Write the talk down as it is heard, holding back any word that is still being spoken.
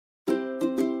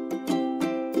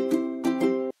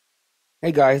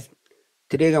Hey guys,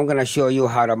 today I'm going to show you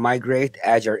how to migrate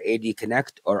Azure AD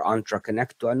Connect or Intra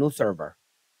Connect to a new server.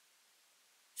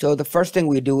 So the first thing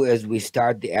we do is we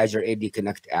start the Azure AD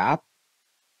Connect app.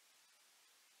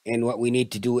 And what we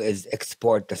need to do is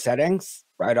export the settings.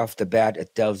 Right off the bat,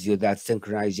 it tells you that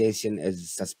synchronization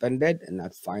is suspended, and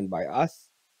that's fine by us.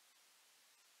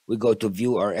 We go to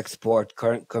view or export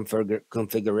current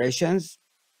configurations,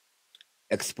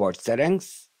 export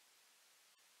settings,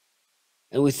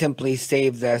 and we simply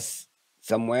save this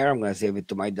somewhere. I'm going to save it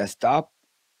to my desktop.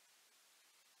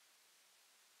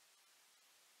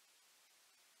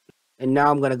 And now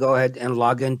I'm going to go ahead and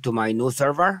log into my new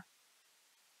server.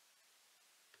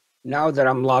 Now that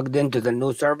I'm logged into the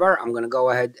new server, I'm going to go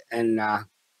ahead and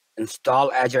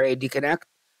install Azure AD Connect.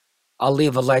 I'll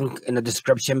leave a link in the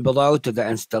description below to the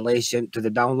installation, to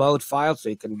the download file, so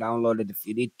you can download it if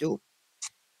you need to.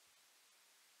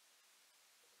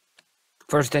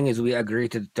 First thing is we agree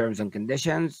to the terms and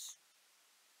conditions.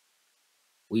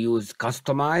 We use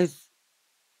customize,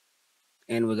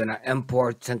 and we're going to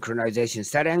import synchronization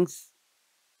settings.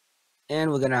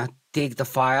 And we're going to take the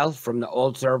file from the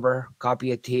old server,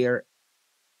 copy it here,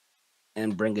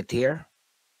 and bring it here.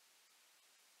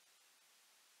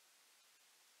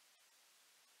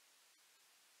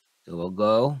 So we'll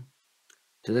go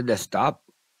to the desktop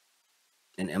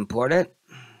and import it.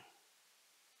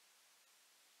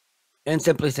 And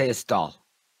simply say install.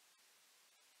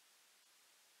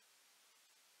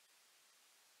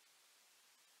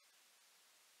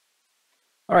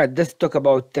 All right, this took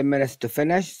about 10 minutes to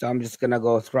finish, so I'm just going to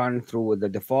go run through with the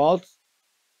defaults.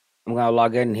 I'm going to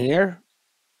log in here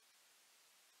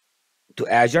to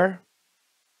Azure.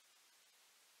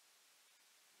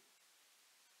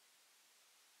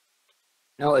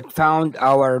 Now it found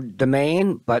our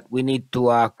domain, but we need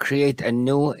to create a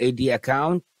new AD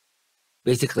account,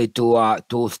 basically to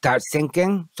start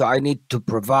syncing. So I need to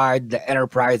provide the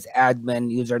enterprise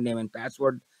admin username and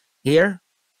password here.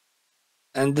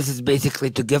 And this is basically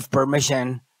to give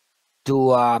permission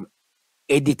to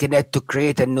AD Connect to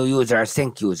create a new user, a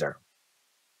sync user.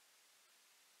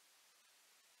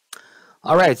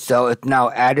 All right, so it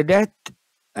now added it.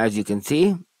 As you can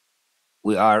see,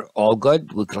 we are all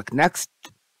good. We click next.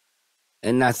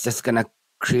 And that's just going to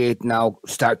create now,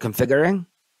 start configuring.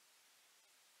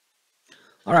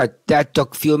 All right, that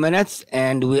took a few minutes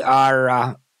and we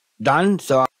are done.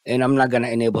 So, and I'm not going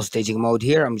to enable staging mode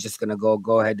here. I'm just going to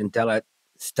go ahead and tell it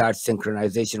start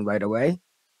synchronization right away.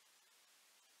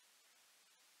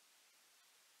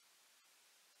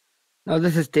 Now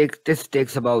this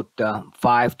takes about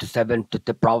 5 to 7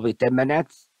 to probably 10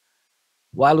 minutes.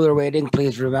 While we're waiting,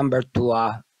 please remember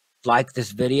to like this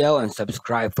video and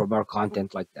subscribe for more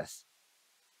content like this.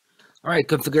 All right,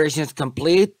 configuration is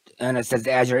complete, and it says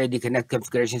the Azure AD Connect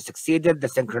configuration succeeded. The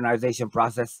synchronization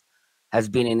process has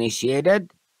been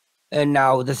initiated, and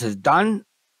now this is done.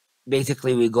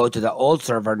 Basically, we go to the old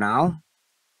server now.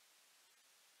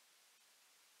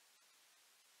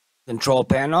 Control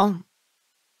panel,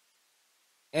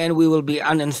 and we will be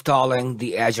uninstalling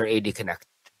the Azure AD Connect.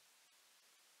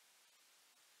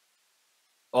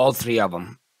 All three of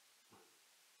them.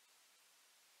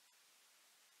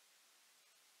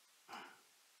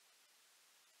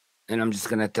 And I'm just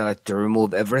going to tell it to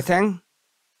remove everything.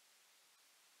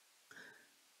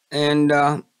 And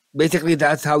basically,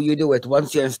 that's how you do it.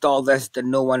 Once you install this, the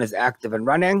new one is active and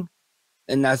running.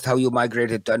 And that's how you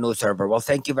migrate it to a new server. Well,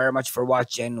 thank you very much for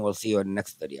watching. We'll see you in the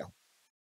next video.